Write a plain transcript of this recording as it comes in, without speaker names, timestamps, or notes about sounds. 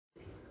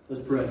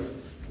Let's pray.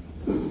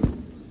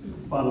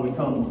 Father, we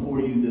come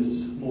before you this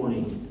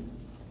morning,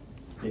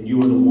 and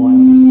you are the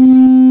one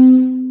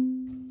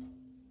who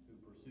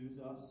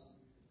pursues us.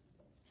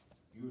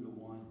 You are the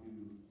one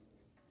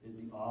who is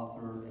the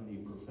author and the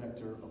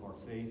perfecter of our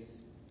faith.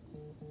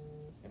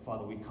 And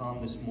Father, we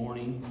come this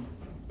morning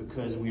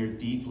because we are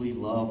deeply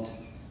loved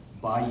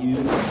by you,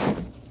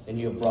 and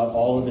you have brought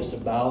all of this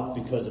about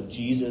because of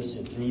Jesus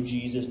and through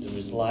Jesus, through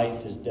his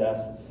life, his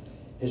death,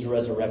 his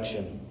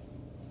resurrection.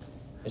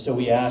 And so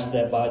we ask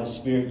that by the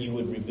Spirit you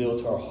would reveal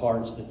to our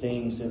hearts the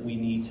things that we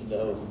need to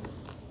know.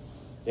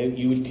 That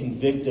you would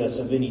convict us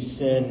of any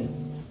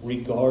sin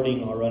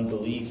regarding our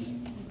unbelief.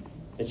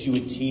 That you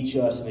would teach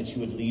us and that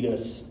you would lead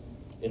us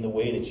in the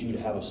way that you would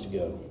have us to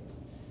go.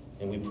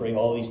 And we pray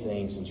all these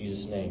things in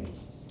Jesus' name.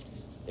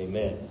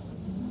 Amen.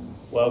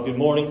 Well, good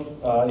morning.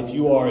 If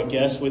you are a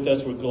guest with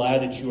us, we're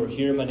glad that you are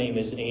here. My name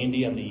is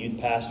Andy. I'm the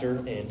youth pastor,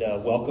 and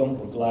welcome.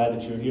 We're glad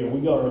that you're here.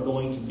 We are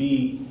going to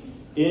be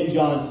in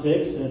John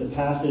 6, and the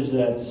passage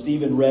that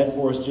Stephen read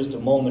for us just a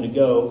moment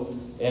ago.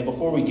 And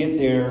before we get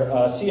there,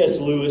 C.S.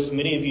 Lewis,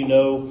 many of you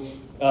know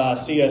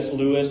C.S.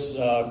 Lewis,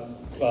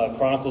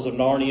 Chronicles of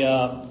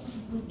Narnia,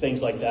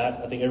 things like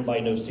that. I think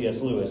everybody knows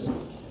C.S. Lewis.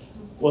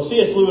 Well,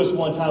 C.S. Lewis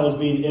one time was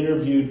being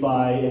interviewed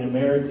by an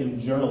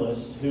American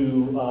journalist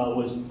who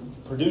was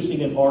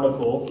producing an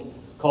article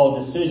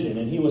called Decision.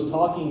 And he was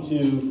talking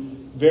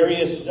to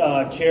various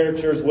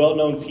characters,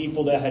 well-known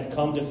people that had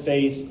come to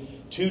faith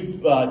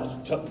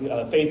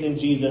in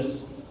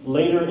Jesus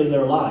later in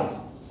their life.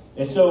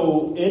 And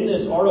so in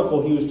this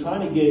article, he was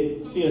trying to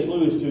get C.S.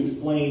 Lewis to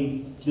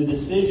explain the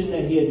decision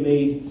that he had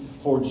made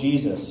for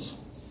Jesus.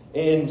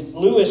 And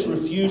Lewis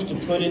refused to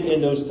put it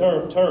in those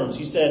terms.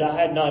 He said, I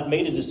had not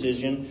made a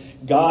decision.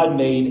 God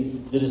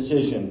made the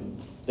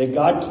decision. That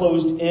God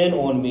closed in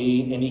on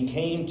me and he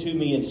came to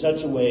me in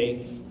such a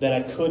way that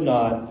I could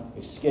not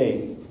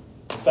escape.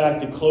 In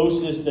fact, the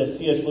closest that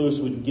C.S. Lewis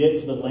would get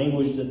to the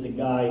language that the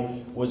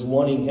guy was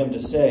wanting him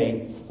to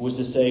say was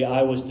to say,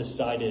 I was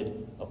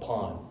decided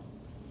upon.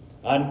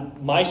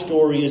 My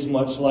story is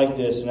much like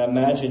this, and I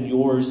imagine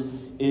yours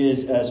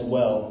is as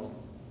well.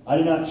 I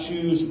did not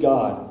choose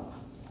God.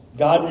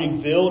 God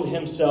revealed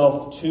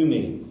himself to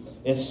me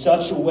in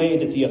such a way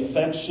that the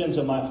affections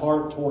of my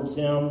heart towards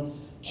him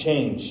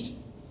changed.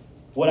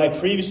 What I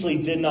previously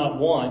did not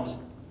want,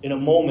 in a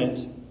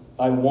moment,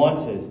 I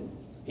wanted.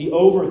 He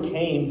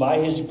overcame, by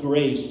his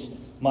grace,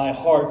 my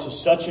heart to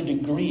such a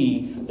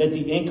degree that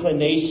the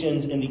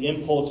inclinations and the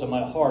impulse of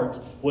my heart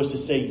was to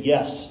say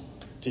yes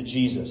to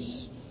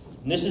Jesus.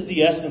 And this is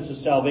the essence of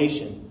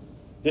salvation.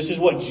 This is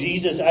what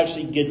Jesus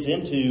actually gets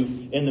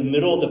into in the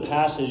middle of the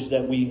passage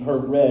that we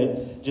heard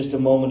read just a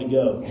moment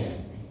ago.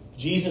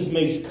 Jesus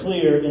makes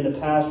clear in the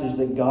passage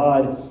that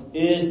God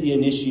is the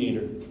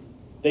initiator,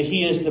 that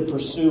he is the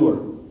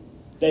pursuer,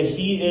 that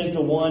he is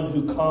the one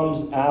who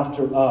comes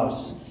after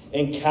us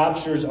and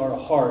captures our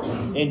heart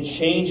and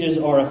changes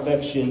our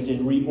affections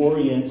and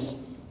reorients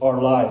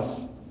our life.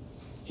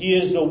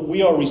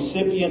 We are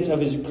recipients of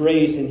his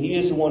grace, and he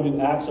is the one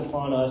who acts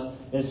upon us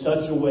in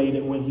such a way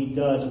that when he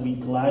does, we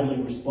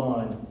gladly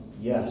respond,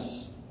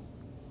 yes.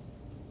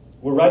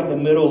 We're right in the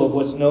middle of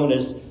what's known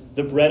as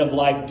the bread of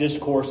life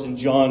discourse in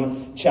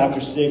John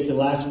chapter 6. And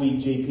last week,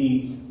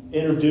 JP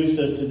introduced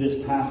us to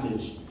this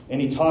passage, and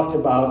he talked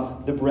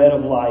about the bread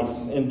of life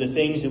and the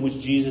things in which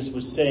Jesus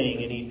was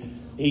saying. And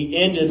he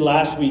ended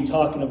last week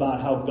talking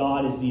about how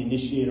God is the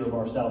initiator of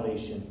our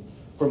salvation.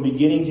 From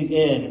beginning to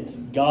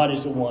end, God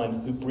is the one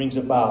who brings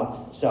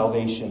about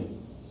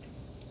salvation.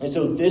 And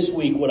so this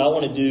week, what I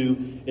want to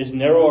do is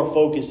narrow our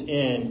focus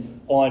in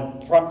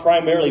on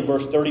primarily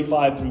verse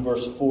 35 through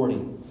verse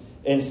 40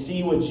 and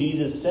see what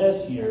Jesus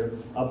says here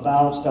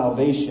about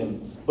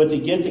salvation. But to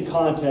get the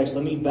context,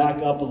 let me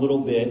back up a little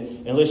bit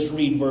and let's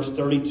read verse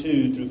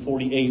 32 through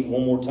 48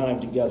 one more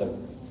time together.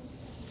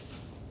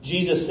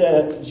 Jesus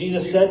said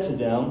to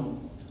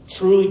them,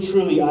 Truly,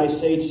 truly, I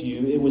say to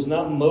you, it was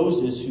not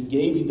Moses who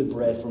gave you the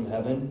bread from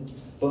heaven,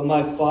 but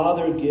my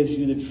Father gives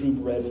you the true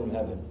bread from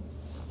heaven.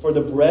 For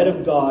the bread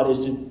of God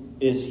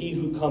is he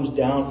who comes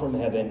down from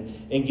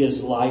heaven and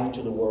gives life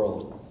to the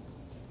world.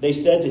 They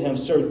said to him,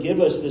 Sir, give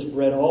us this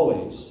bread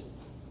always.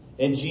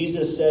 And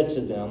Jesus said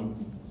to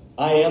them,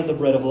 I am the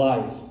bread of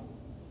life.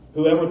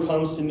 Whoever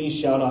comes to me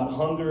shall not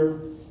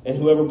hunger, and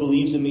whoever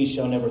believes in me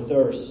shall never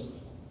thirst.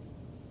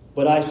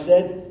 But I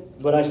said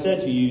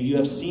to you, you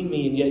have seen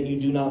me, and yet you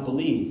do not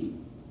believe.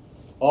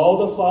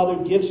 All the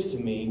Father gives to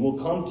me will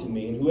come to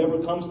me, and whoever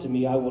comes to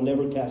me I will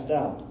never cast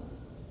out.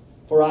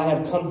 For I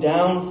have come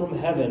down from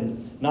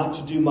heaven, not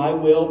to do my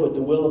will, but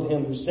the will of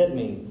him who sent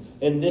me.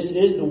 And this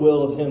is the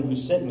will of him who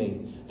sent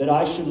me, that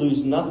I should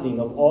lose nothing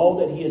of all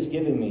that he has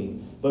given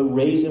me, but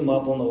raise him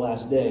up on the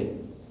last day.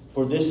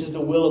 For this is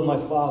the will of my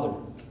Father,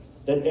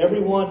 that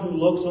everyone who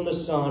looks on the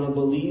Son and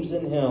believes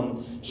in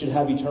him should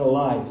have eternal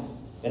life,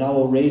 and I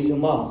will raise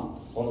him up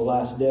on the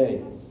last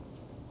day.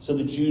 So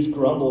the Jews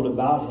grumbled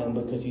about him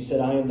because he said,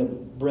 I am the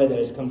bread that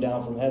has come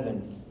down from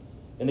heaven.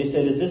 And they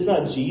said, is this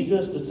not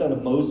Jesus, the son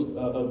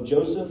of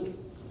Joseph?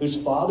 whose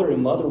father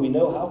and mother we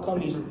know, how come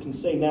he can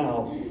say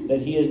now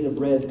that he is the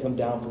bread come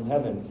down from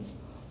heaven?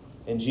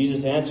 And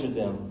Jesus answered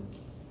them,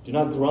 do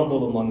not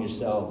grumble among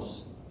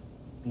yourselves.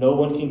 No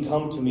one can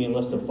come to me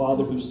unless the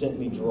Father who sent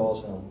me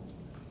draws him.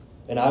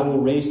 And I will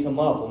raise him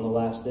up on the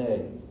last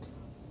day.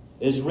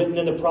 It is written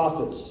in the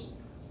prophets,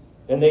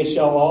 and they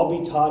shall all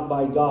be taught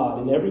by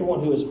God. And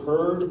everyone who has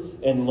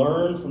heard and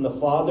learned from the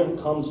Father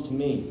comes to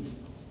me.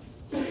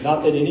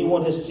 Not that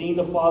anyone has seen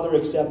the Father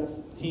except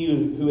he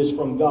who is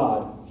from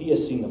God. He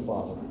has seen the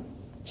Father.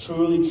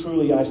 Truly,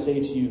 truly, I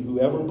say to you,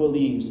 whoever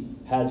believes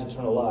has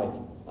eternal life.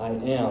 I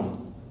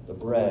am the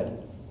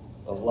bread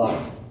of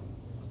life.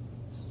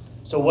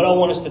 So what I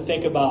want us to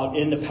think about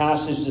in the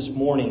passage this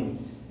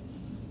morning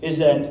is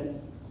that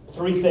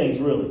three things,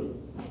 really.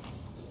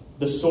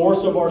 The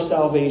source of our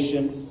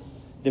salvation,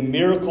 the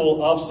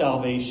miracle of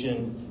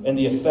salvation, and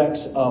the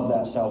effects of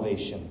that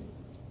salvation.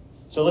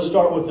 So let's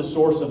start with the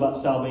source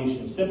of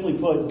salvation. Simply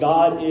put,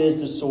 God is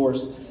the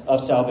source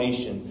of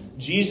salvation.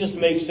 Jesus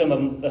makes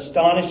some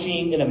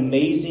astonishing and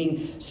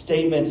amazing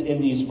statements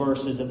in these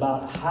verses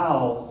about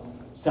how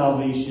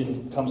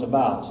salvation comes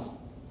about.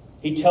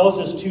 He tells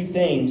us two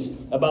things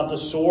about the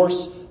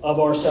source of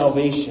our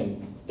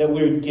salvation. That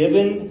we're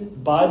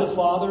given by the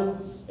Father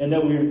and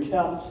that we're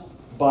kept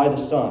by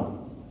the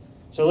Son.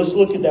 So let's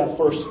look at that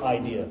first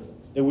idea.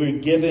 That we're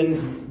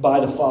given by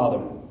the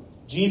Father.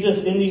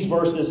 Jesus in these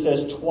verses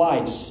says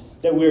twice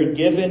that we're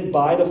given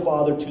by the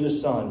Father to the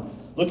Son.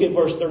 Look at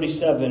verse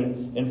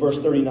 37 and verse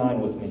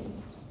 39 with me.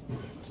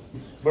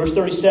 Verse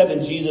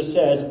 37, Jesus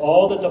says,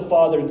 all that the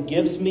Father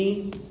gives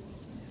me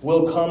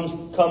will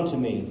come to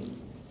me.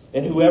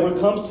 And whoever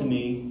comes to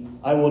me,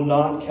 I will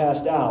not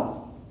cast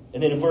out.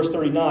 And then in verse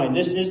 39,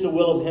 this is the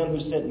will of him who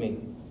sent me,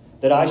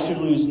 that I should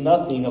lose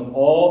nothing of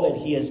all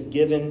that he has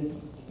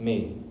given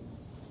me.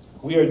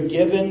 We are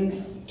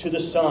given to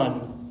the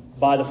Son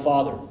by the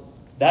Father.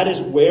 That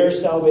is where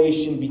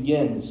salvation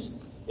begins.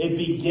 It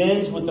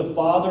begins with the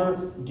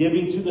Father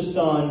giving to the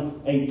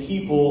Son a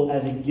people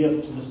as a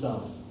gift to the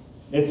Son.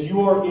 If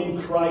you are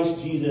in Christ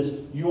Jesus,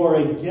 you are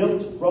a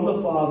gift from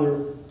the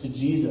Father to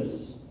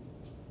Jesus.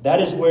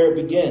 That is where it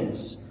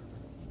begins.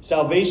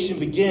 Salvation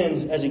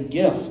begins as a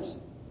gift.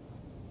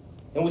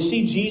 And we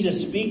see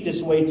Jesus speak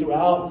this way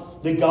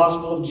throughout the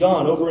Gospel of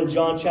John. Over in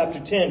John chapter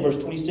 10, verse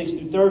 26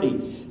 through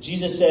 30,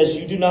 Jesus says,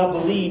 you do not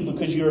believe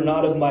because you are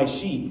not of my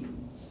sheep.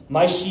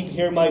 My sheep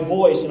hear my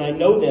voice, and I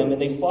know them,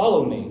 and they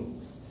follow me.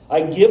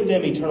 I give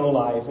them eternal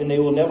life, and they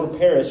will never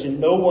perish, and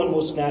no one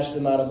will snatch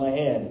them out of my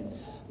hand.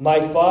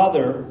 My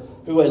Father,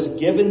 who has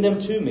given them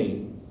to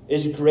me,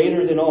 is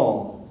greater than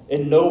all,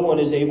 and no one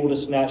is able to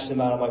snatch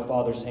them out of my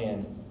Father's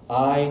hand.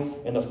 I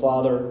and the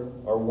Father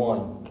are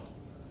one.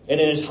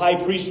 And in his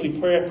high priestly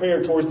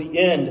prayer towards the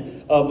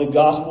end of the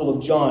Gospel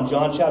of John,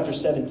 John chapter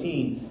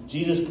 17,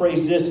 Jesus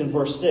prays this in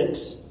verse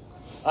 6.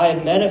 I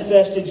have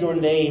manifested your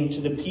name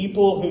to the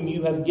people whom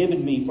you have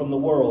given me from the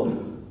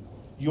world.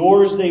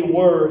 Yours they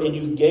were, and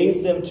you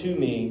gave them to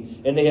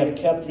me, and they have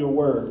kept your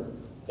word.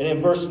 And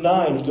in verse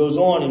 9, he goes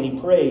on and he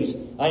prays,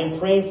 I am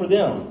praying for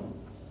them.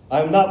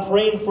 I am not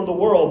praying for the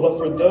world, but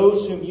for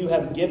those whom you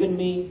have given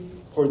me,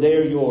 for they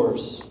are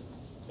yours.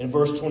 In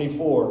verse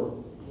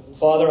 24,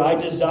 Father, I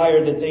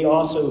desire that they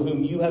also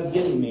whom you have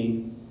given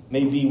me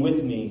may be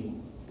with me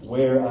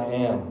where I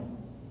am.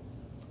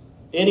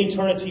 In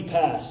eternity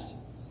past,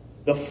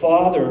 the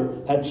Father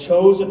had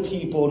chose a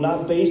people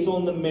not based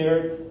on the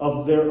merit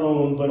of their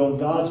own, but on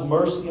God's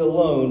mercy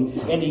alone,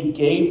 and he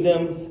gave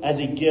them as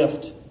a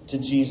gift to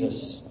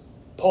Jesus.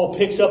 Paul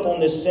picks up on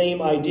this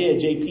same idea.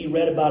 JP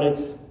read about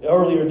it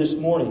earlier this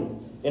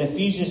morning. In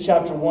Ephesians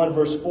chapter 1,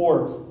 verse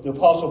 4, the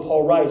Apostle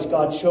Paul writes,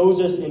 God chose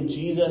us in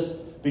Jesus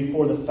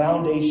before the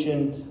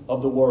foundation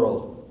of the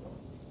world.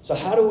 So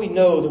how do we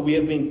know that we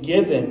have been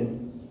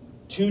given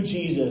to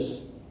Jesus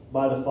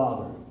by the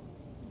Father?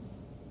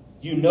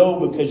 You know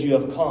because you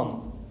have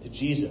come to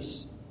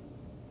Jesus.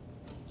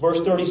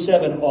 Verse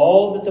 37,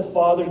 all that the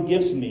Father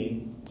gives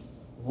me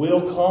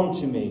will come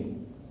to me.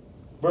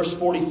 Verse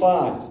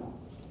 45,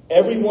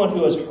 everyone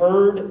who has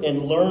heard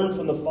and learned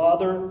from the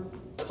Father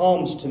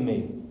comes to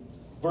me.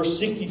 Verse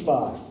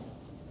 65,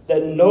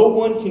 that no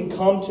one can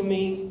come to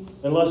me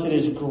unless it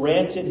is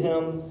granted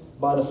him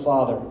by the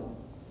Father.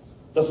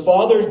 The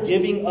Father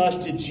giving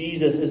us to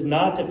Jesus is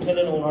not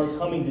dependent on our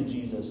coming to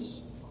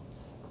Jesus.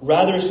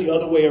 Rather, it's the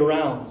other way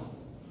around.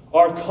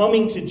 Our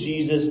coming to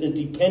Jesus is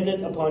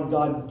dependent upon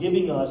God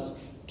giving us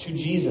to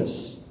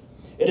Jesus.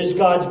 It is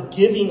God's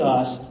giving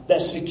us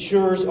that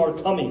secures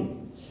our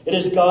coming. It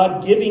is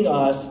God giving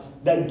us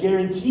that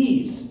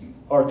guarantees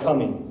our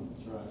coming.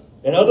 That's right.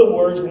 In other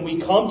words, when we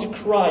come to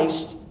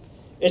Christ,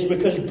 it's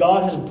because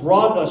God has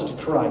brought us to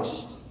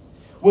Christ.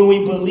 When we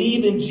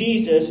believe in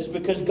Jesus, it's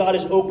because God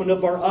has opened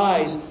up our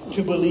eyes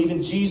to believe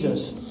in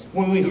Jesus.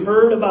 When we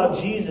heard about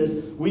Jesus,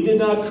 we did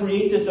not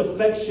create this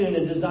affection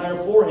and desire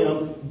for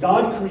him.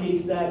 God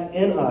creates that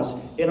in us,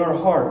 in our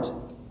heart.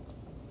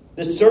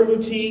 The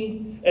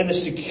certainty and the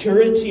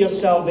security of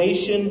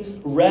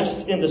salvation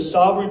rests in the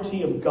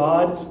sovereignty of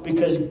God,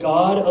 because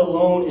God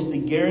alone is the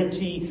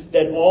guarantee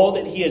that all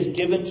that He has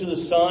given to the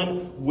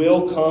Son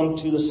will come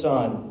to the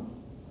Son.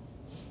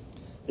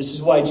 This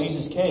is why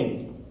Jesus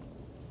came.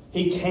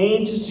 He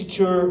came to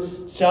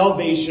secure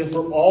salvation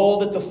for all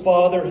that the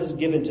Father has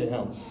given to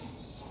Him.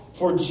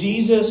 For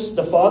Jesus,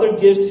 the Father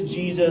gives to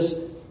Jesus,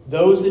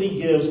 those that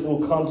He gives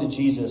will come to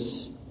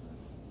Jesus.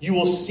 You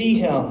will see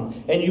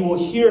Him, and you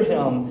will hear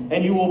Him,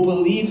 and you will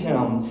believe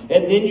Him,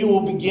 and then you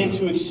will begin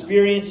to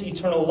experience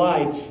eternal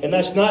life. And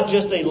that's not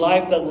just a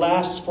life that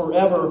lasts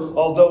forever,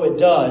 although it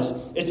does.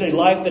 It's a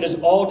life that is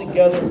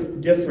altogether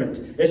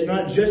different. It's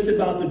not just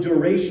about the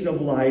duration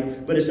of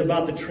life, but it's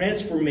about the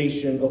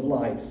transformation of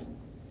life.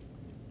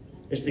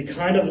 It's the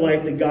kind of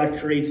life that God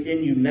creates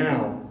in you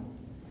now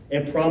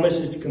and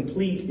promises to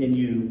complete in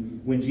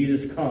you when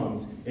Jesus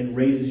comes and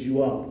raises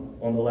you up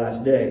on the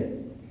last day.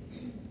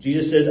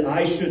 Jesus says,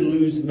 I should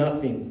lose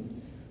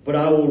nothing, but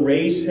I will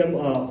raise him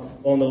up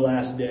on the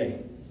last day.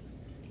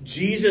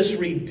 Jesus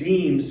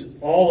redeems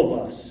all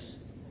of us,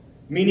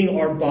 meaning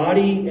our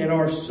body and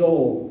our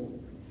soul.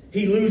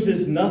 He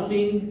loses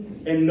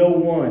nothing and no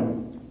one.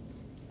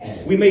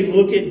 We may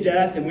look at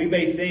death and we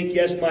may think,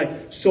 yes, my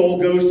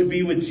soul goes to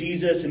be with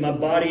Jesus and my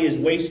body is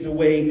wasted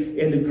away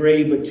in the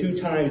grave. But 2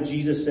 times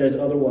Jesus says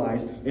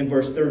otherwise in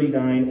verse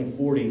 39 and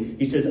 40.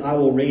 He says, I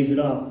will raise it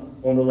up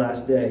on the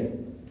last day.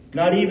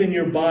 Not even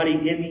your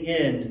body in the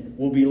end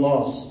will be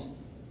lost.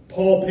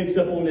 Paul picks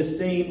up on this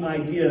same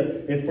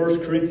idea in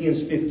 1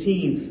 Corinthians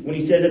 15 when he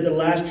says, at the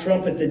last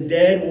trumpet the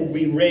dead will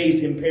be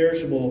raised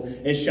imperishable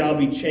and shall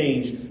be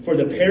changed. For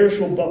the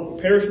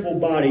perishable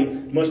body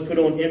must put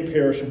on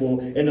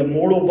imperishable, and the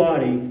mortal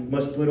body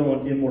must put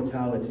on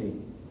immortality.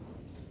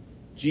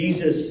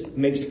 Jesus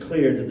makes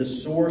clear that the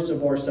source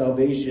of our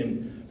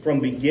salvation from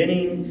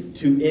beginning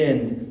to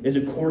end is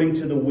according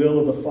to the will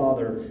of the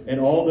Father. And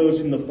all those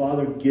whom the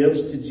Father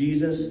gives to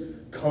Jesus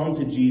come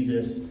to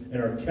Jesus and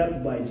are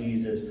kept by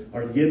Jesus,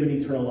 are given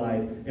eternal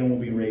life, and will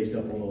be raised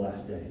up on the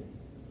last day.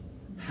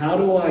 How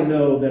do I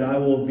know that I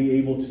will be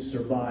able to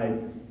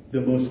survive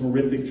the most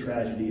horrific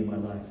tragedy in my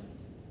life?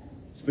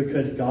 It's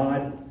because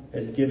God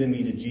has given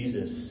me to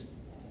Jesus.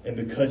 And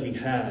because He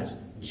has,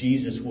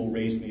 Jesus will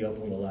raise me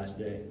up on the last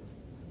day.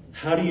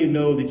 How do you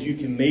know that you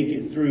can make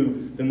it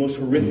through the most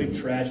horrific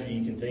tragedy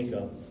you can think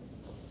of?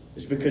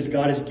 It's because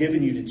God has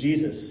given you to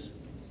Jesus.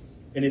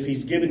 And if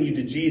He's given you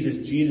to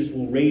Jesus, Jesus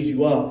will raise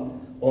you up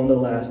on the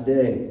last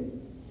day.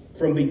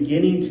 From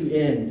beginning to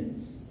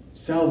end,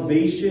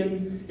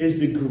 salvation is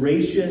the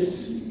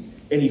gracious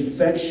and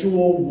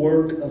effectual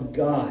work of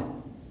God.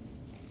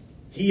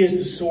 He is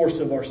the source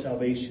of our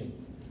salvation.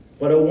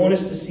 But I want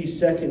us to see,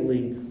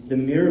 secondly, the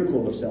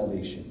miracle of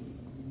salvation.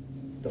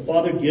 The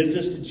Father gives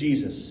us to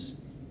Jesus.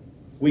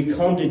 We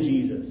come to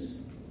Jesus.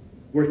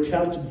 We're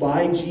kept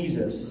by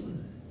Jesus.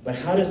 But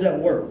how does that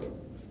work?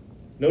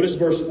 Notice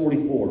verse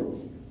 44.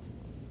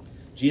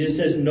 Jesus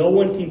says, no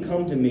one can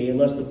come to me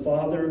unless the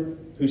Father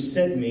who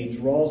sent me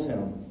draws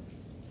him,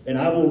 and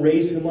I will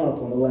raise him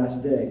up on the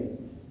last day.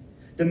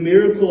 The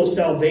miracle of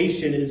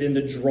salvation is in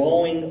the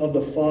drawing of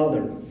the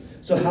Father.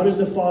 So how does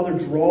the Father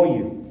draw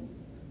you?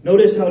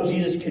 Notice how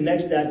Jesus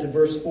connects that to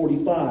verse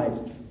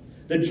 45.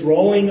 The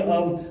drawing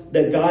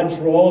that God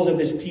draws of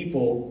His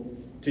people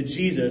to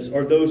Jesus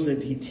are those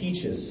that He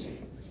teaches.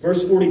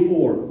 Verse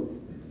 44.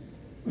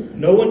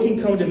 No one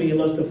can come to me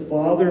unless the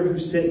Father who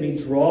sent me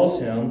draws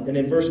him. And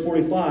in verse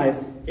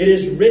 45, it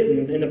is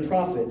written in the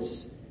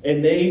prophets,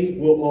 and they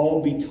will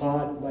all be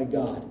taught by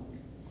God.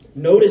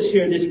 Notice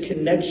here this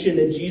connection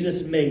that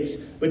Jesus makes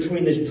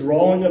between this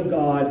drawing of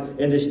God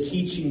and this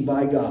teaching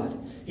by God.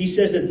 He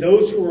says that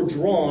those who are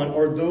drawn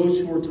are those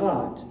who are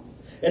taught.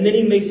 And then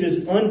He makes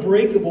this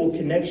unbreakable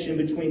connection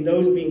between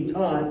those being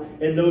taught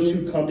and those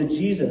who come to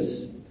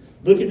Jesus.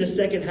 Look at the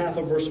second half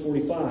of verse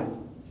 45.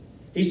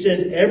 He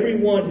says,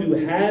 everyone who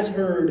has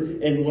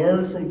heard and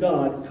learned from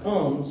God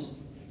comes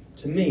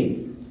to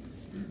me.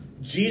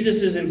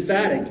 Jesus is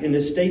emphatic in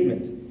this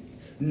statement.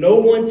 No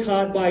one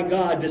taught by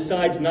God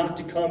decides not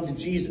to come to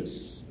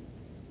Jesus.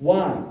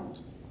 Why?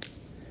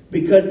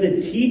 Because the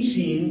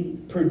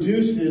teaching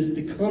produces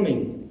the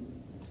coming.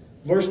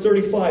 Verse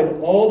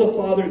 35, all the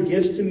Father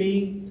gives to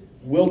me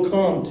will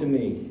come to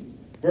me.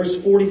 Verse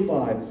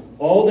 45,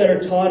 all that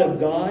are taught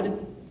of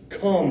God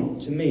come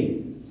to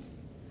me.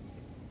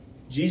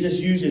 Jesus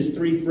uses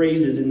 3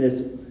 phrases in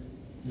this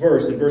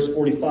verse, in verse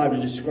 45,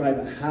 to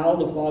describe how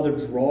the Father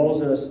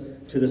draws us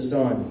to the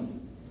Son.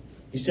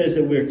 He says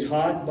that we're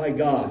taught by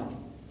God,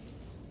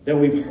 that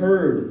we've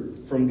heard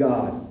from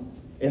God,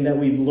 and that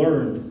we've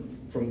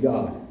learned from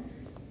God.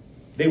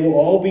 They will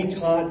all be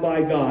taught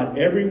by God.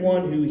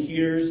 Everyone who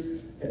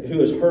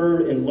has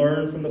heard and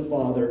learned from the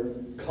Father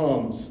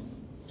comes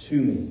to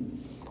me.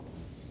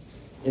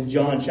 In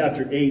John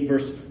chapter 8,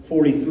 verse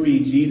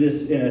 43,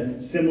 Jesus, in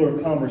a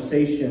similar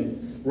conversation,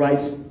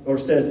 writes or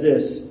says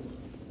this,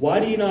 why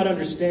do you not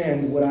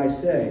understand what I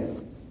say?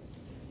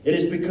 It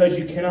is because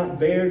you cannot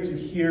bear to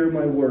hear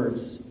my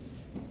words.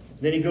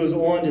 Then He goes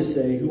on to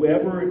say,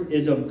 whoever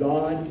is of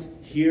God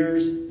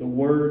hears the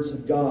words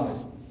of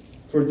God.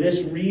 For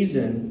this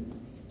reason,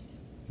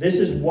 this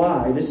is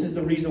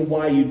the reason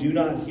why you do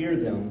not hear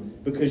them,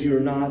 because you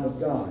are not of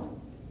God.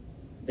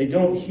 They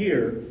don't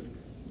hear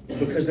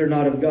because they're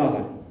not of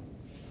God.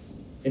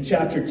 In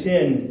chapter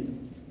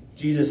 10,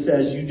 Jesus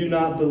says, you do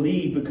not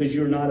believe because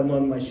you're not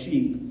among my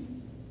sheep.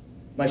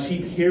 My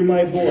sheep hear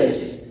my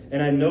voice,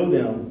 and I know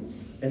them,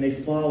 and they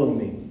follow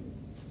me.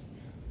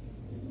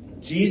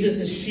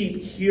 Jesus'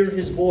 sheep hear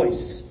his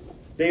voice.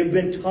 They have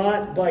been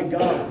taught by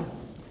God.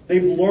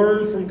 They've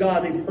learned from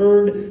God. They've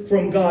heard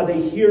from God.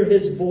 They hear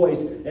his voice,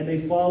 and they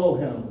follow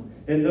him.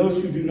 And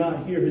those who do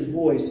not hear his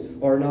voice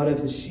are not of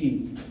his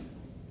sheep.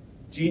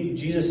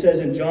 Jesus says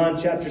in John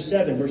chapter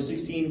 7, verse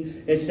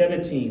 16 and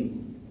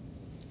 17,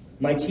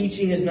 my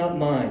teaching is not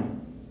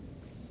mine,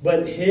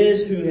 but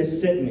his who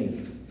has sent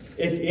me.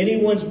 If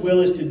anyone's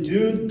will is to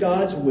do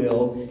God's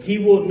will, he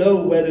will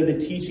know whether the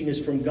teaching is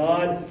from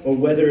God or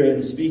whether I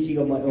am speaking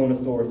of my own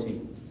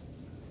authority.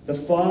 The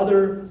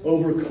Father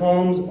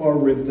overcomes our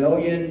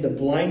rebellion, the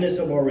blindness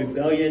of our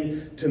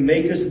rebellion, to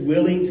make us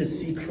willing to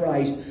see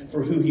Christ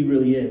for who he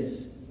really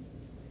is.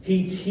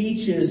 He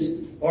teaches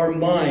our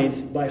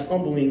minds by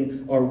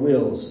humbling our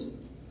wills.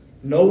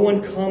 No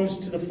one comes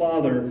to the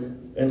Father,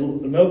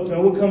 and no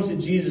one comes to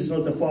Jesus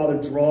unless the Father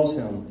draws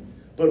him.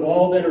 But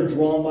all that are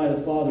drawn by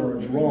the Father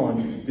are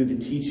drawn through the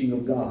teaching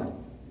of God.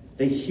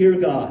 They hear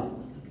God.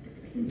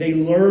 They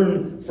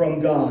learn from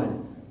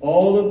God.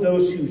 All of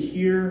those who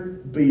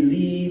hear,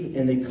 believe,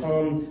 and they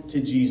come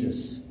to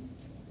Jesus.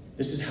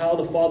 This is how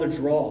the Father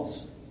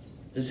draws.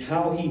 This is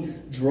how he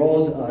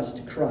draws us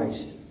to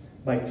Christ.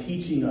 By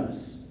teaching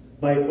us.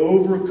 By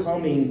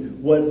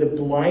overcoming what the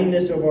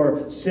blindness of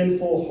our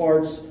sinful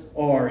hearts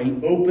are. He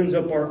opens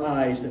up our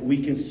eyes that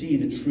we can see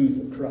the truth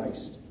of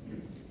Christ.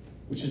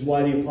 Which is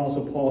why the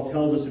Apostle Paul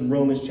tells us in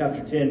Romans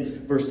chapter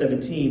 10, verse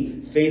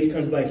 17, faith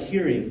comes by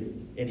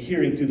hearing, and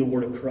hearing through the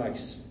word of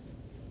Christ.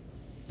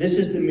 This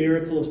is the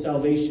miracle of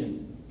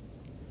salvation.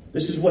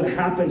 This is what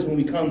happens when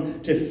we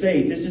come to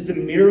faith. This is the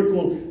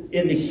miracle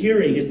in the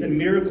hearing. It's the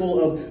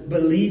miracle of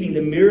believing.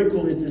 The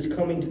miracle is this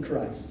coming to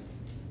Christ.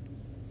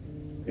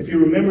 If you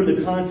remember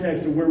the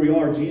context of where we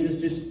are,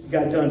 Jesus just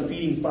got done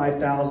feeding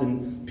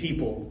 5,000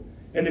 people.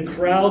 And the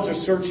crowds are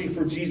searching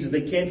for Jesus.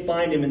 They can't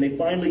find him, and they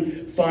finally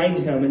find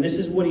him. And this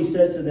is what he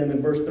says to them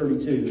in verse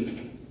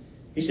 32.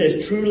 He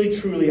says, truly,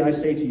 truly, I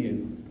say to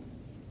you,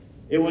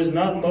 it was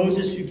not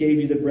Moses who gave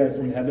you the bread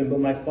from heaven, but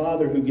my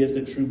Father who gives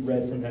the true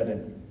bread from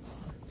heaven.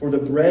 For the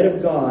bread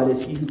of God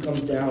is he who comes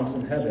down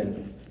from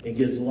heaven and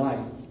gives life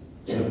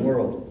to the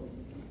world.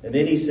 And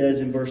then he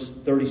says in verse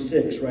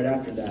 36, right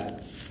after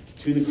that,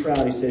 to the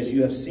crowd, he says,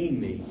 you have seen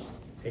me,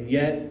 and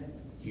yet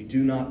you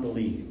do not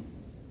believe.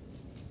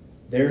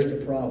 There's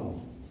the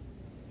problem.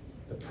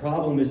 The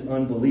problem is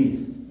unbelief.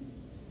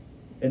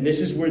 And this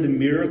is where the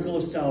miracle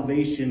of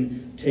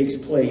salvation takes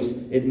place.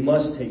 It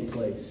must take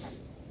place.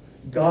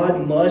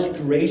 God must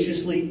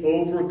graciously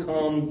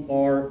overcome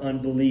our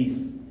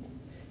unbelief.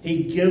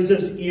 He gives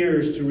us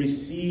ears to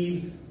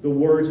receive the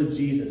words of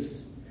Jesus.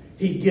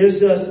 He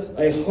gives us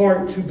a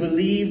heart to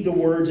believe the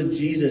words of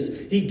Jesus.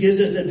 He gives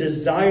us a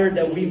desire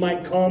that we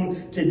might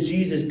come to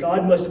Jesus.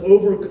 God must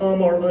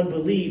overcome our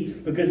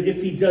unbelief, because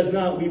if he does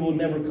not, we will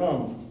never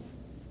come.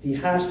 He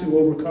has to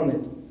overcome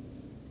it.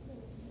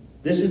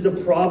 This is the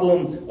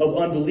problem of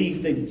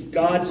unbelief that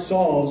God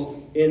solves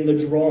in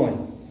the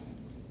drawing.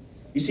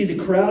 You see,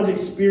 the crowds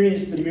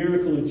experienced the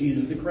miracle of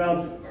Jesus. The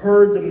crowd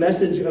heard the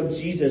message of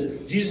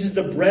Jesus. Jesus is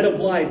the bread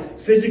of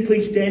life, physically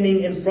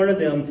standing in front of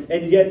them,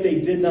 and yet they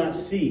did not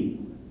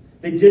see.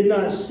 They did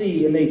not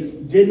see, and they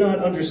did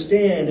not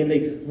understand, and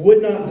they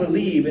would not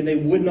believe, and they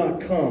would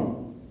not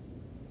come.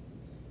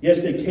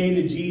 Yes, they came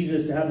to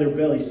Jesus to have their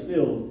bellies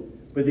filled,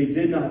 but they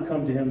did not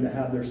come to him to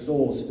have their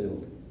souls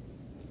filled.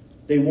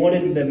 They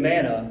wanted the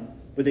manna,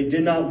 but they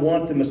did not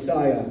want the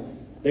Messiah.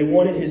 They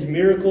wanted his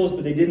miracles,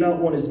 but they did not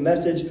want his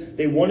message.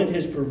 They wanted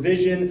his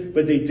provision,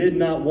 but they did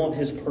not want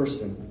his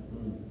person.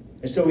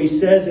 And so he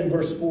says in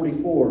verse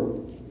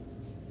 44,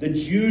 the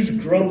Jews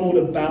grumbled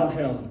about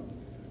him.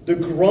 The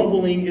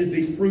grumbling is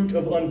the fruit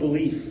of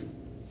unbelief.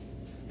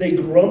 They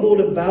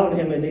grumbled about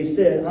him, and they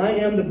said, I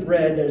am the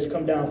bread that has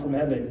come down from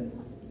heaven.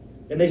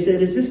 And they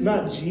said, is this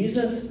not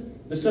Jesus,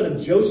 the son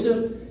of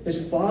Joseph,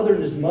 his father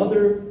and his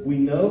mother we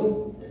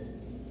know?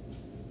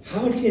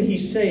 How can he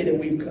say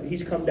that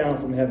he's come down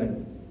from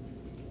heaven?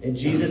 And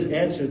Jesus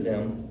answered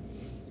them,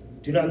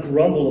 do not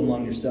grumble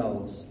among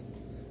yourselves.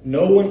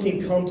 No one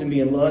can come to me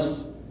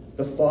unless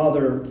the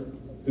Father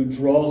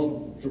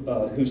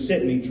who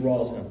sent me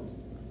draws him.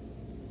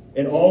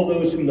 And all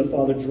those whom the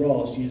Father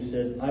draws, Jesus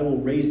says, I will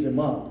raise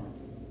them up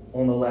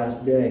on the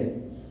last day.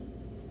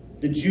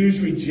 The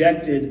Jews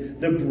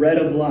rejected the bread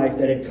of life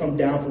that had come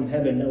down from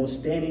heaven that was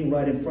standing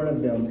right in front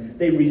of them.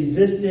 They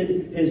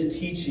resisted his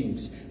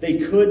teachings. They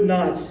could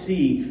not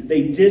see.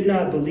 They did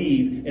not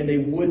believe, and they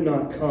would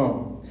not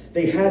come.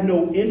 They had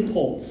no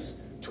impulse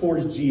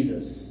towards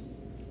Jesus.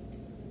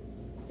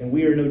 And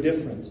we are no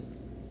different.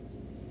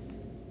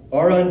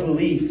 Our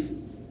unbelief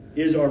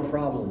is our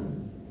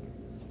problem.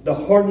 The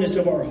hardness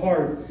of our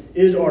heart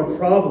is our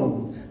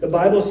problem. The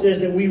Bible says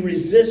that we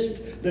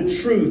resist the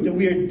truth, that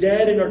we are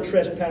dead in our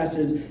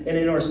trespasses and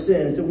in our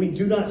sins, that we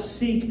do not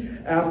seek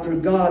after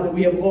God, that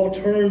we have all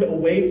turned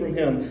away from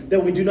Him,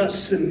 that we do not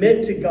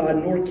submit to God,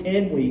 nor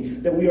can we,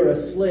 that we are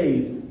a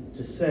slave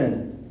to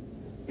sin.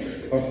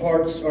 Our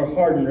hearts are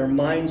hardened, our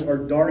minds are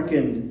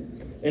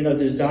darkened, and our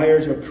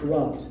desires are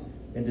corrupt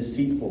and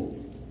deceitful.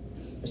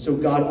 And so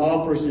God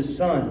offers His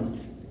Son,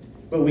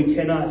 but we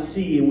cannot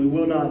see and we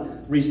will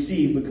not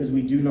receive because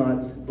we do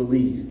not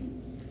believe.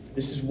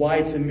 This is why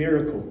it's a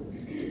miracle.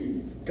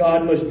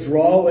 God must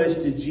draw us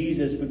to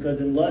Jesus, because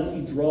unless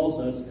He draws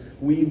us,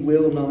 we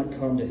will not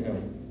come to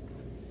Him.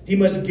 He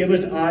must give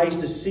us eyes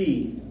to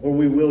see, or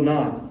we will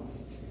not.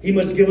 He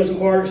must give us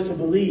hearts to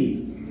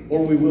believe,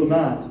 or we will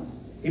not.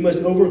 He must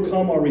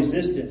overcome our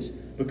resistance,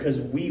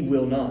 because we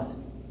will not.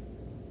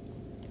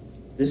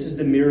 This is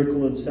the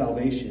miracle of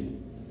salvation.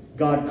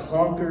 God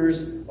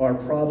conquers our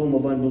problem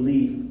of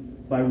unbelief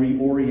by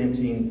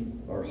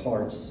reorienting our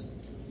hearts.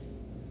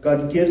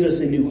 God gives us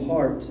a new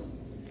heart,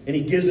 and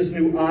He gives us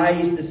new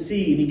eyes to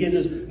see, and He gives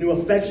us new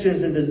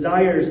affections and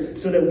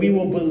desires so that we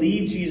will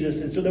believe Jesus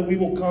and so that we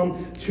will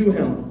come to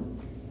Him.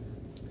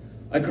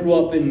 I grew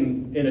up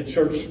in a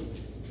church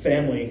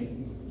family,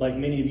 like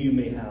many of you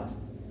may have.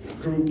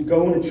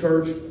 Going to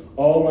church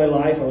all my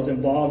life. I was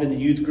involved in the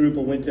youth group.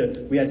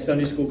 We had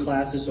Sunday school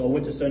classes, so I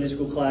went to Sunday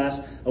school class.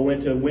 I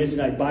went to Wednesday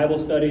night Bible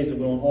studies. I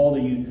went on all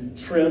the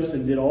youth trips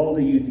and did all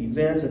the youth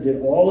events. I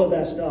did all of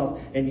that stuff,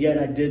 and yet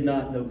I did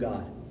not know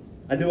God.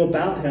 I knew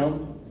about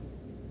Him,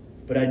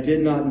 but I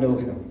did not know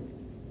Him.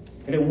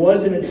 And it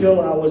wasn't until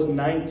I was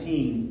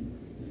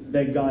 19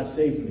 that God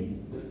saved me.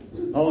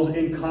 I was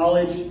in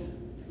college.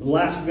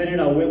 Last minute,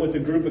 I went with a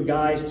group of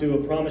guys to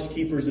a Promise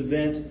Keepers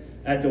event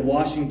at on the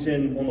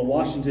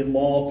Washington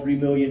Mall. 3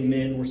 million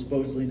men were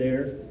supposedly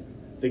there.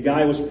 The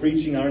guy was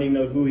preaching. I don't even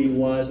know who he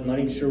was. I'm not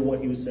even sure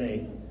what he was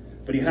saying.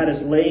 But he had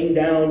us laying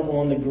down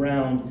on the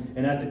ground.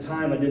 And at the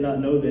time, I did not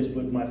know this,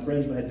 but my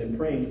friends had been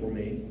praying for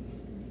me,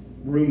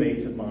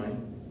 roommates of mine.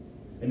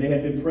 And they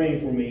had been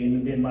praying for me.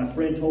 And my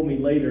friend told me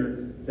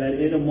later that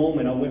in a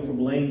moment, I went from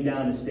laying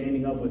down to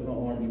standing up with my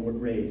arms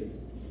raised.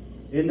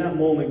 In that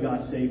moment,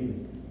 God saved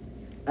me.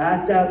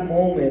 At that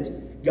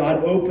moment,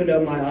 God opened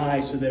up my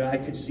eyes so that I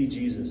could see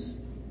Jesus.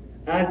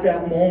 At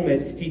that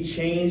moment, He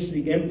changed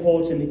the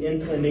impulse and the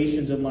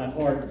inclinations of my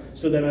heart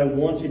so that I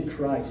wanted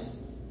Christ.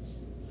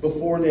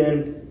 Before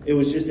then, it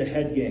was just a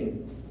head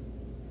game.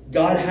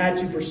 God had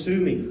to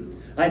pursue me.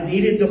 I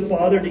needed the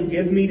Father to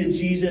give me to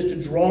Jesus, to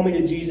draw me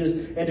to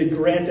Jesus, and to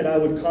grant that I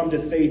would come to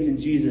faith in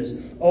Jesus.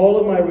 All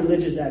of my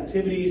religious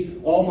activities,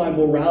 all my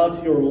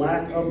morality or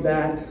lack of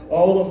that,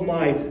 all of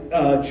my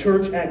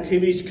church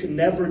activities could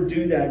never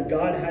do that.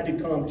 God had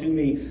to come to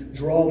me,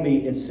 draw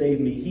me, and save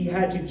me. He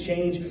had to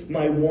change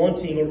my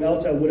wanting, or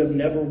else I would have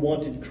never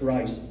wanted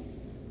Christ.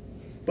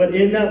 But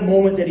in that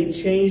moment that He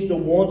changed the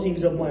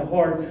wantings of my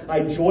heart, I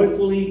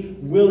joyfully,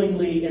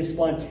 willingly, and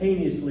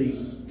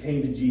spontaneously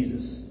came to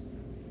Jesus.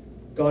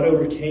 God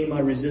overcame my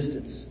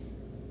resistance,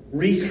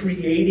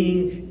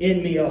 recreating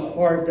in me a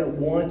heart that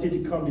wanted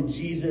to come to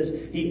Jesus.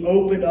 He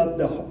opened up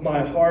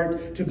my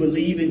heart to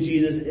believe in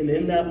Jesus, and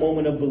in that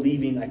moment of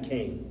believing, I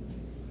came.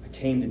 I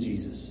came to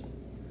Jesus.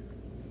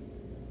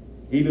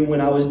 Even when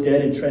I was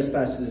dead in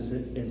trespasses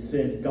and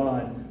sins,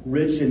 God,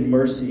 rich in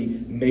mercy,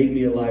 made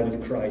me alive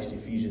with Christ,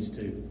 Ephesians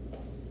 2.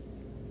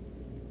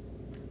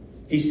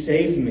 He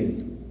saved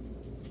me.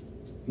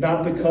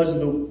 Not because of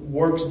the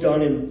works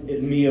done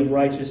in me of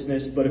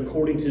righteousness, but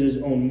according to His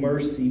own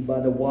mercy by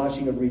the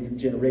washing of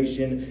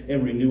regeneration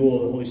and renewal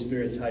of the Holy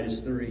Spirit, Titus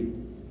 3.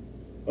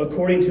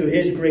 According to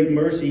His great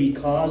mercy, He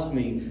caused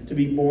me to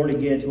be born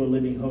again to a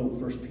living hope,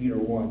 1 Peter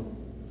 1.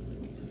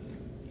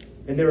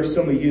 And there are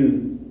some of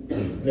you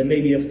that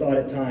maybe have thought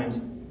at times,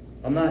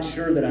 I'm not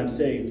sure that I'm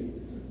saved.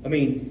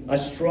 I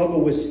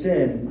struggle with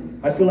sin.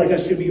 I feel like I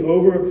should be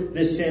over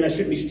this sin. I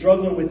shouldn't be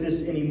struggling with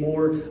this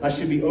anymore. I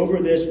should be over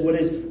this. What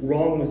is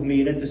wrong with me?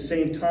 And at the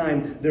same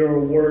time, there are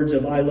words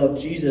of, I love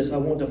Jesus. I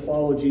want to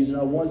follow Jesus.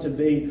 I want to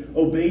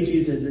obey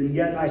Jesus. And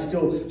yet I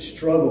still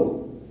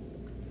struggle.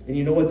 And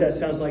you know what that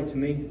sounds like to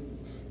me?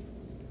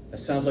 That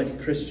sounds like a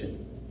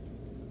Christian.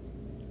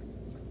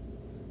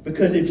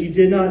 Because if you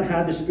did not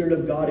have the Spirit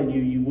of God in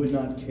you, you would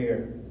not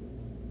care.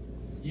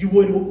 You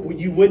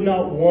would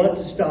not want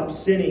to stop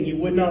sinning. You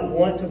would not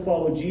want to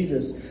follow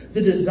Jesus.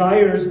 The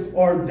desires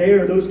are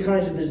there. Those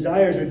kinds of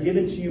desires are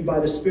given to you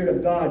by the Spirit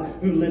of God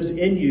who lives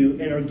in you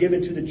and are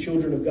given to the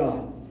children of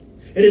God.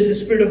 It is the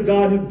Spirit of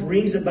God who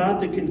brings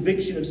about the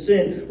conviction of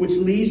sin, which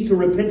leads to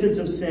repentance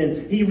of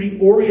sin. He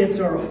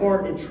reorients our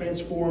heart and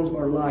transforms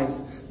our life.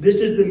 This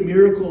is the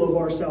miracle of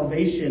our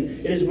salvation.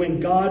 It is when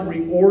God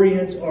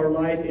reorients our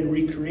life and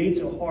recreates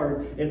a heart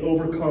and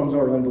overcomes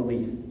our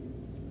unbelief.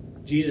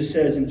 Jesus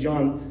says in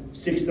John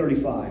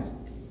 6:35,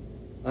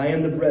 I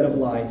am the bread of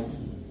life.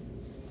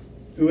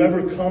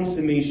 Whoever comes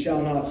to me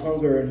shall not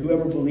hunger, and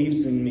whoever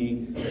believes in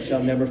me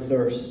shall never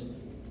thirst.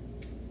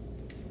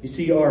 You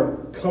see, our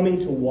coming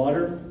to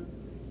water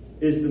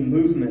is the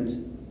movement,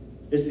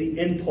 is the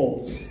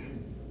impulse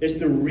It's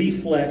the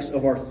reflex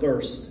of our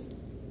thirst.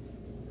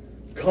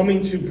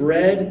 Coming to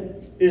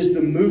bread is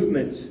the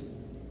movement.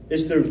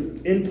 It's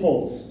the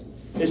impulse.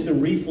 It's the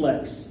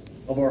reflex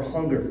of our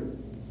hunger.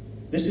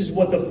 This is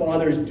what the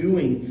Father is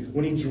doing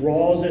when He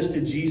draws us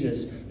to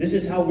Jesus. This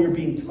is how we're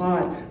being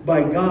taught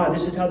by God.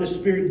 This is how the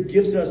Spirit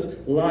gives us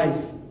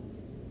life.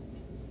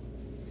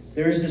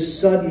 There is this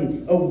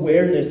sudden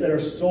awareness that our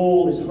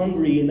soul is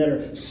hungry and that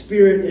our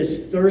spirit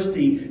is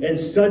thirsty. And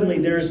suddenly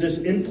there's this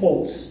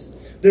impulse.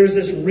 There's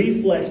this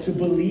reflex to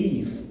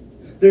believe.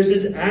 There's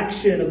this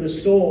action of the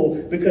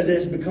soul because it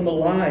has become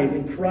alive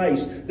in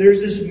Christ.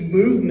 There's this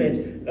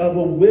movement of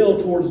a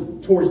will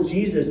towards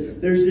Jesus.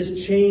 There's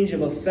this change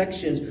of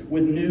affections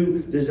with new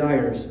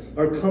desires.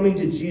 Our coming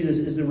to Jesus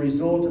is the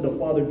result of the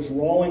Father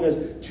drawing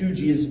us to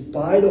Jesus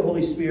by the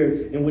Holy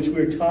Spirit, in which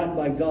we're taught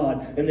by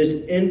God. And this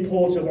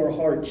impulse of our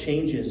heart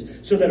changes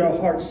so that our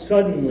heart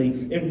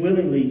suddenly and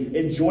willingly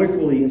and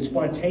joyfully and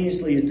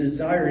spontaneously is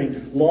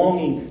desiring,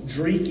 longing,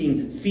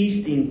 drinking,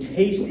 feasting,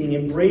 tasting,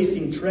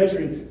 embracing,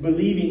 treasuring,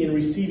 believing, and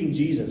receiving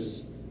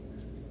Jesus.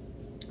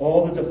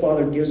 All that the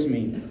Father gives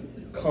me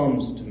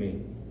comes to me.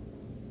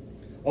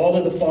 All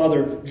that the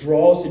Father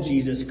draws to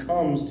Jesus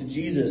comes to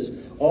Jesus.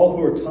 All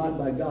who are taught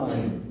by God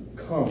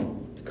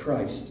come to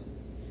Christ.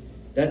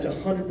 That's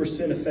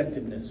 100%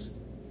 effectiveness.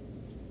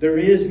 There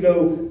is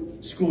no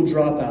school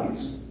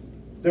dropouts.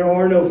 There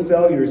are no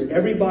failures.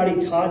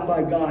 Everybody taught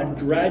by God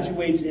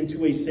graduates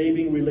into a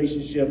saving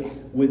relationship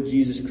with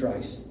Jesus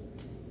Christ.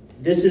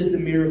 This is the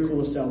miracle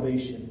of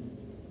salvation.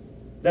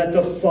 That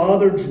the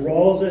Father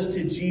draws us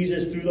to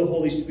Jesus through the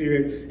Holy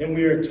Spirit, and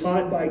we are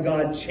taught by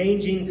God,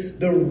 changing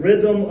the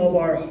rhythm of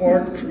our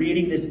heart,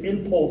 creating this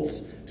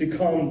impulse to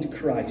come to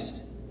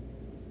Christ.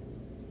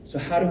 So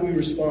how do we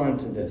respond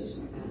to this?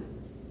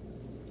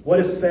 What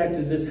effect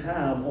does this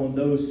have on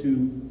those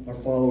who are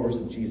followers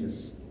of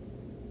Jesus?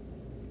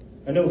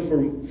 I know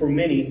for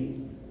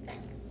many,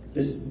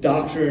 this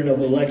doctrine of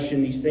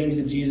election, these things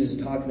that Jesus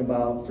is talking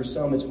about, for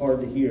some it's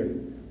hard to hear.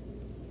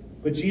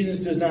 But Jesus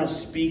does not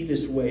speak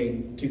this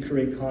way to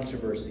create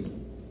controversy.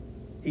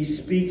 He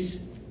speaks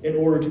in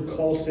order to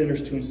call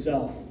sinners to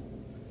Himself.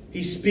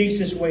 He speaks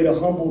this way to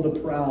humble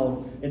the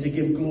proud and to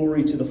give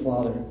glory to the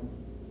Father.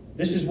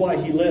 This is why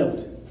He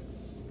lived.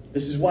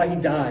 This is why He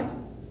died.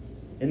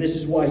 And this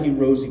is why He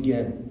rose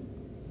again.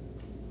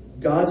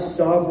 God's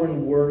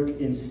sovereign work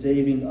in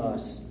saving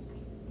us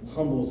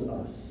humbles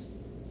us.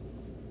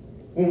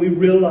 When we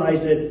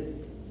realize that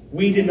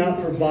we did not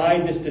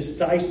provide this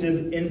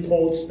decisive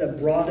impulse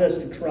that brought us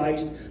to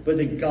Christ, but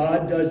that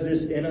God does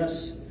this in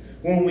us.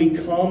 When we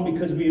come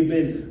because we have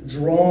been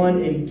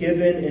drawn and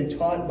given and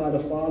taught by the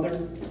Father,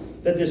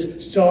 that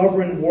this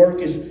sovereign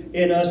work is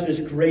in us, this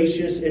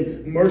gracious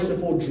and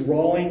merciful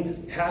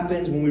drawing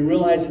happens. When we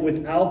realize that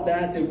without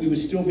that we would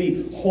still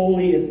be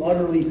wholly and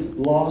utterly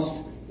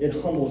lost, it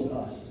humbles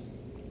us.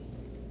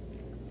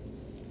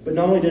 But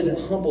not only does it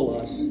humble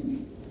us,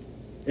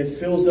 it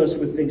fills us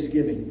with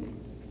thanksgiving.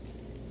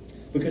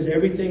 Because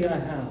everything I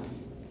have,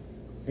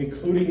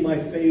 including my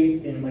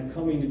faith and my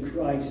coming to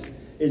Christ,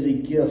 is a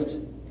gift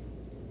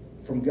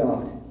from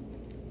God.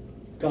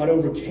 God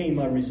overcame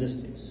my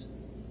resistance.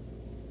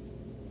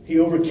 He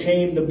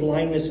overcame the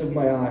blindness of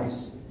my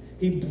eyes.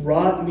 He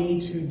brought me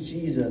to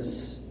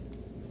Jesus.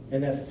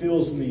 And that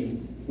fills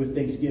me with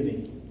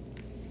thanksgiving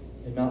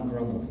and not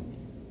grumbling.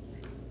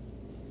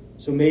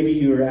 So maybe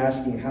you are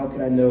asking, how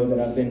can I know that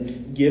I've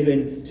been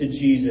given to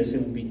Jesus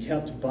and will be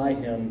kept by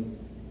Him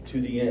to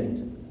the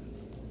end?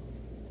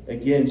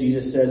 Again,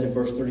 Jesus says in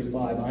verse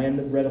 35, I am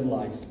the bread of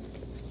life.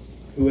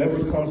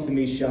 Whoever comes to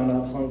me shall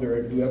not hunger,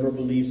 and whoever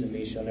believes in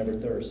me shall never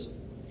thirst.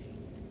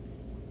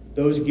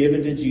 Those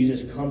given to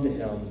Jesus come to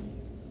Him,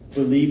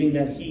 believing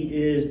that He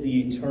is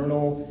the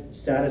eternal,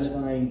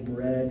 satisfying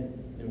bread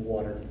and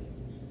water.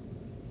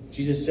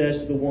 Jesus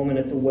says to the woman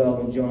at the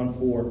well in John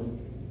 4,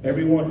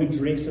 everyone who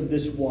drinks of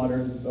this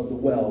water of the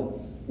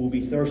well will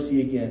be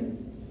thirsty again.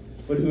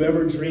 But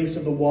whoever drinks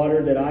of the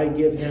water that I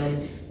give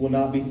him will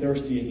not be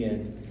thirsty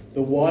again.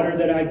 The water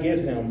that I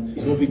give him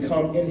will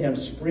become in him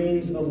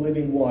springs of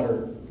living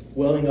water,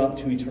 welling up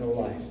to eternal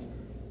life.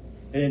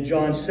 And in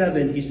John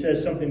 7, He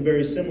says something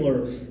very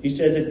similar. He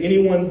says, if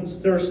anyone's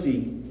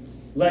thirsty,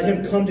 let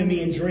him come to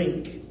me and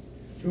drink.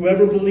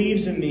 Whoever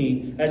believes in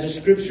me, as the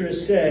scripture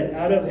has said,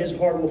 out of his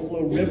heart will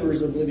flow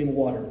rivers of living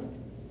water.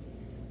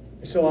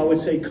 So I would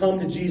say, come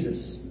to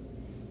Jesus.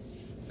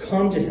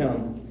 Come to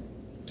Him.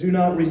 Do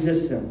not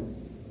resist Him.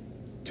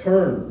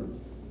 Turn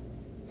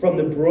from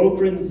the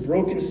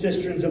broken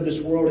cisterns of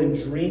this world and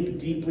drink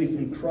deeply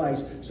from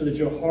Christ, so that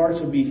your hearts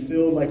will be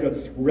filled like a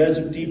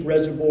deep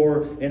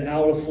reservoir, and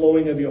out of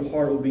flowing of your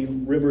heart will be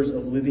rivers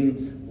of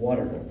living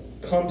water.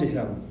 Come to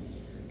Him.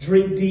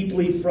 Drink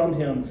deeply from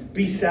Him.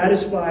 Be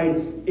satisfied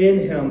in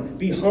Him.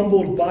 Be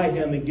humbled by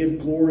Him and give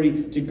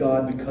glory to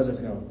God because of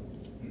Him.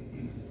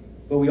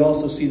 But we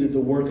also see that the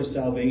work of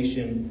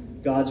salvation,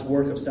 God's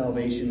work of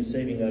salvation and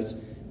saving us,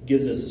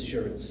 gives us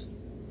assurance.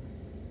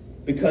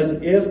 Because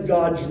if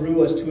God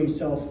drew us to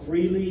Himself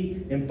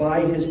freely and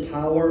by His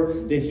power,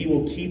 then He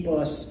will keep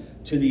us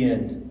to the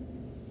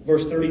end.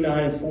 verse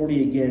 39 and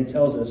 40 again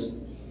tells us,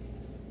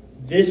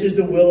 "This is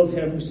the will of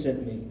him who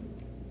sent me,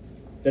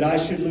 that I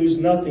should lose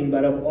nothing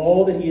but of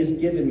all that he has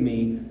given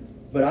me,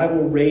 but I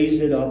will raise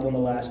it up on the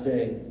last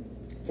day.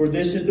 For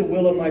this is the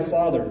will of my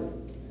Father,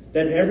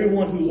 that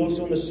everyone who looks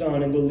on the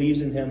Son and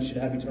believes in him should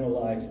have eternal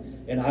life,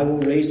 and I will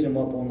raise him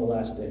up on the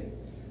last day."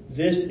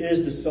 This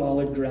is the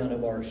solid ground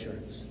of our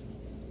assurance.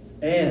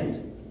 And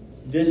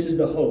this is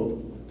the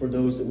hope for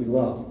those that we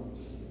love.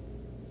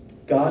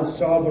 God's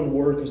sovereign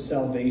work of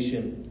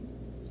salvation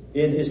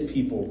in his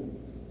people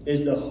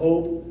is the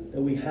hope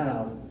that we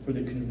have for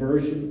the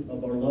conversion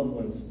of our loved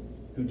ones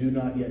who do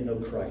not yet know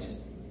Christ.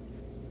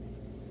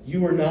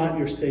 You are not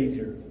your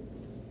Savior.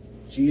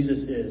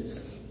 Jesus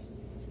is.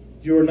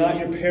 You are not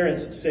your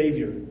parents'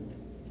 Savior.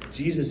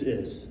 Jesus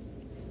is.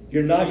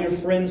 You're not your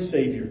friend's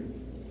Savior.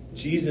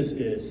 Jesus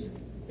is.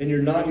 And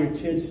you're not your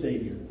kid's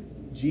Savior.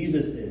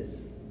 Jesus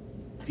is.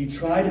 If you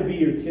try to be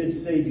your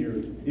kid's Savior,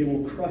 it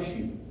will crush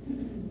you.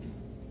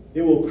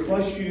 It will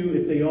crush you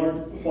if they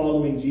aren't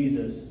following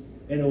Jesus,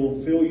 and it will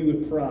fill you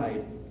with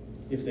pride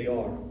if they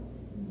are.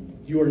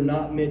 You are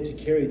not meant to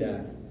carry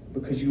that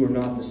because you are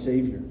not the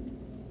Savior.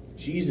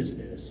 Jesus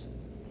is.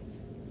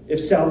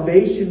 If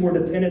salvation were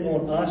dependent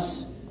on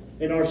us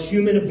and our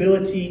human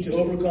ability to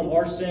overcome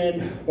our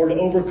sin or to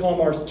overcome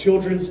our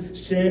children's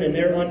sin and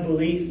their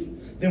unbelief,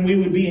 then we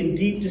would be in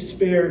deep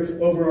despair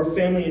over our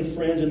family and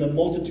friends and the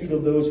multitude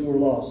of those who are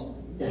lost.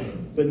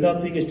 But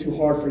nothing is too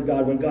hard for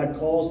God. When God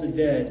calls the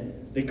dead,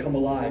 they come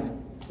alive.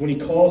 When he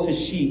calls his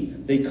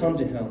sheep, they come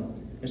to him.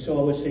 And so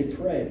I would say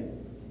pray.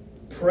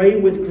 Pray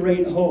with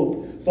great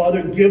hope.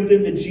 Father, give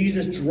them to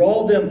Jesus.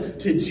 Draw them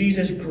to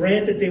Jesus.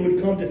 Grant that they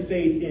would come to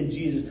faith in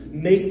Jesus.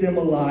 Make them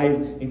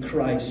alive in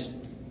Christ.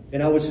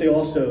 And I would say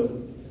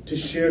also to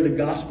share the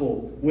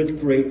gospel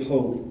with great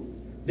hope.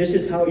 This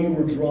is how you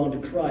were drawn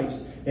to Christ.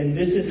 And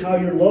this is how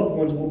your loved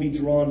ones will be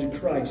drawn to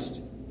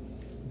Christ.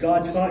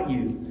 God taught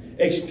you.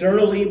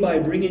 Externally by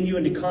bringing you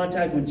into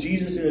contact with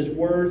Jesus and his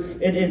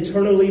word, and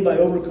internally by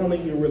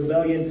overcoming your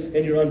rebellion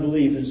and your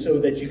unbelief, and so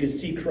that you could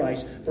see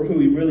Christ for who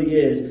he really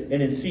is,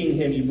 and in seeing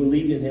him you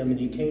believed in him and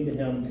you came to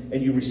him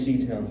and you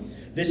received him.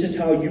 This is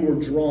how you were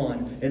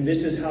drawn, and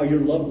this is how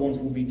your loved ones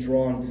will be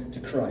drawn to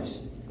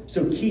Christ.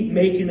 So keep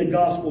making the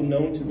gospel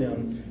known to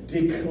them.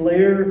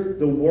 Declare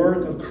the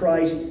work of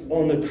Christ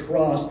on the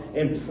cross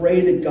and pray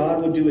that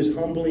God will do his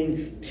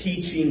humbling,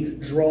 teaching,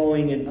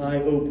 drawing, and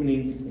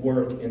eye-opening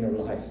work in their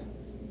life.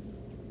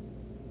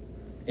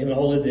 In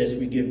all of this,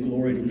 we give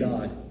glory to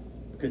God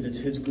because it's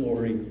his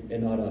glory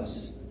and not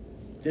us.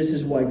 This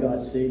is why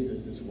God saves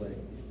us this way,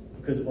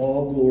 because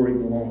all glory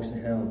belongs to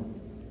him.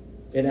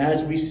 And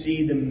as we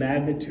see the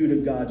magnitude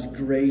of God's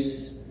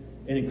grace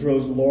and it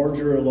grows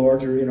larger and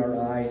larger in our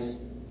eyes,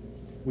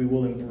 we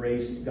will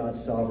embrace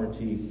God's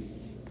sovereignty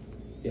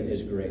in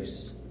his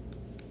grace.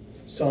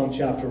 Psalm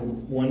chapter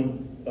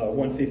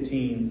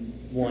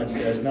 115:1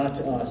 says, "Not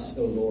to us,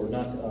 O Lord,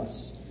 not to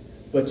us,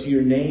 but to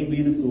your name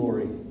be the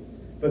glory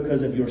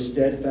because of your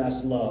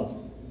steadfast love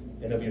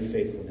and of your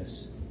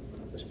faithfulness."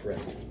 Let's pray.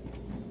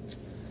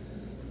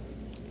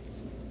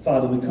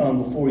 Father, we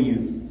come before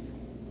you,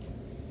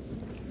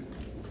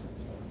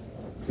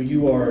 for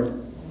you are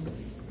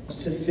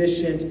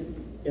sufficient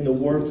in the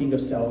working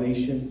of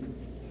salvation.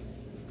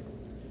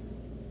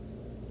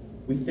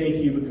 We thank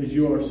you because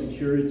you are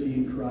security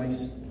in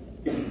Christ.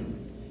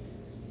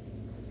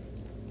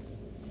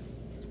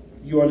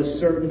 You are the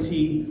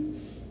certainty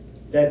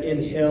that in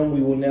him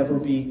we will never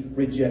be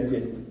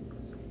rejected.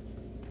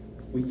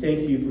 We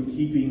thank you for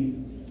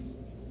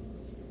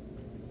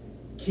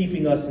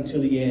keeping us until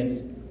the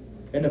end,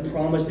 and the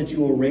promise that you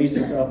will raise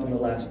us up in the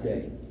last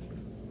day.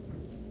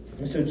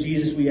 And so,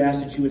 Jesus, we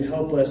ask that you would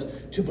help us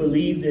to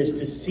believe this,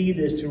 to see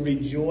this, to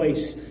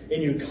rejoice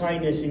in your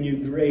kindness and your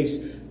grace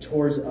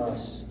towards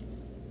us.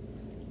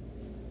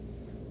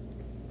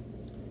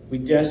 We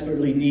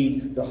desperately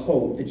need the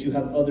hope that you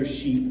have other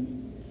sheep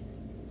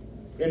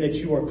and that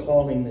you are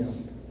calling them.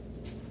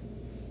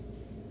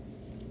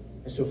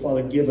 And so,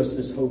 Father, give us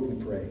this hope, we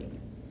pray.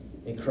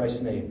 In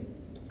Christ's name,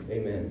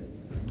 amen.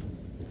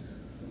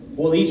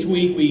 Well, each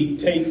week we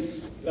take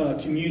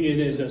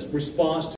communion as a response to